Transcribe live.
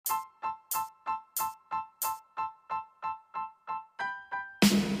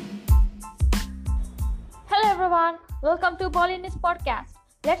Welcome to Pauline's podcast.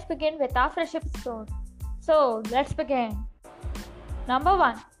 Let's begin with our fresh episode. So, let's begin. Number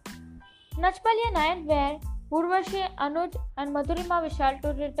 1. Nachpaliya Nayan were Urvashi, Anuj and Madhurima Vishal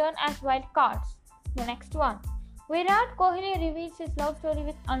to return as wild cards. The next one. Virat Kohli reveals his love story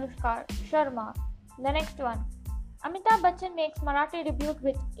with Anushka Sharma. The next one. Amitabh Bachchan makes Marathi debut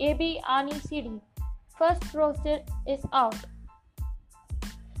with AB Ani CD. First roster is out.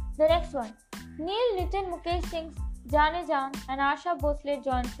 The next one. Neil Nitin Mukesh Singh's Jaane Jaan and Asha Bhosle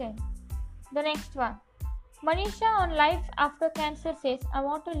joins in. The next one. Manisha on Life After Cancer says, I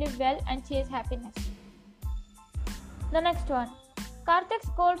want to live well and chase happiness. The next one. Karthik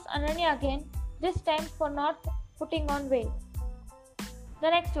scolds Ananya again, this time for not putting on weight. The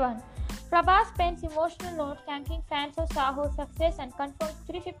next one. Prabhas pens emotional note thanking fans of Saho's success and confirms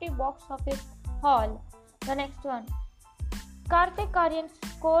 350 box office haul. The next one. Karthik Aryan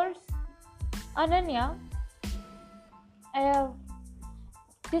scolds Ananya,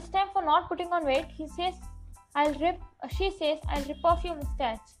 this time for not putting on weight. She says, I'll rip off your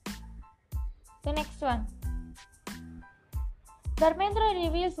mustache. The next one. Dharmendra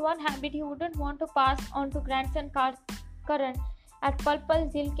reveals one habit he wouldn't want to pass on to grandson Karan at Pal Pal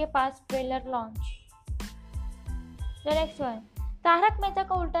Dil Ke Paas trailer launch. The next one. Tarak Mehta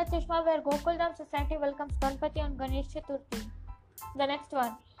Ka Ulta Chashma where Gokuldham Society welcomes Ganpati on Ganesh Chaturthi. The next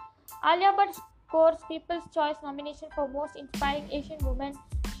one. Alia Bhatt scores People's Choice nomination for Most Inspiring Asian Woman.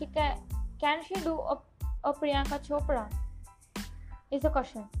 Can she do a Priyanka Chopra? Is the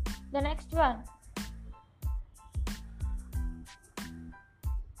question. The next one.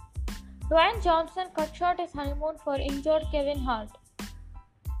 Dwayne Johnson cut short his honeymoon for injured Kevin Hart.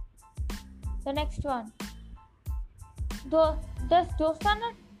 The next one. Does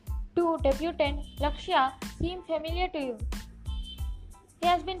Dostana 2 debutant Lakshya seem familiar to you? He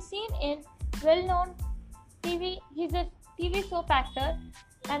has been seen in well-known TV. He's a TV soap actor,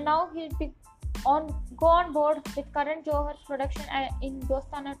 and now he'll go on board with Karan Johar's production in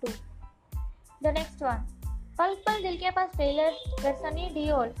Dostana 2. The next one. Pal Pal Dil Ke Paas trailer where Sunny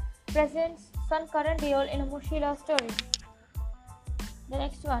Deol presents son Karan Deol in a mushy love story. The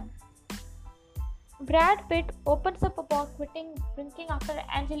next one. Brad Pitt opens up about quitting drinking after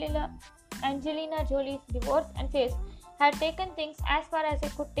Angelina Jolie's divorce and says, had taken things as far as I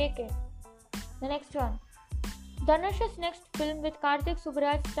could take it. The next one. Dhanush's next film with Kartik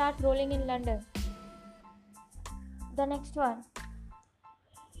Subbaraj starts rolling in London. The next one.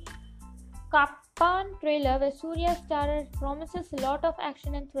 Kapan trailer where Surya star promises a lot of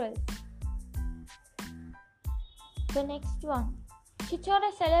action and thrills. The next one.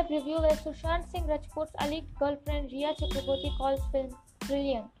 Chichora celeb review where Sushant Singh Rajput's alleged girlfriend Riya Chakraborty calls film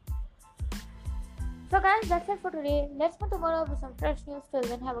brilliant. So guys, that's it for today. Let's meet tomorrow with some fresh news. Till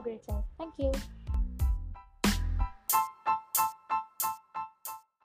then, have a great time. Thank you.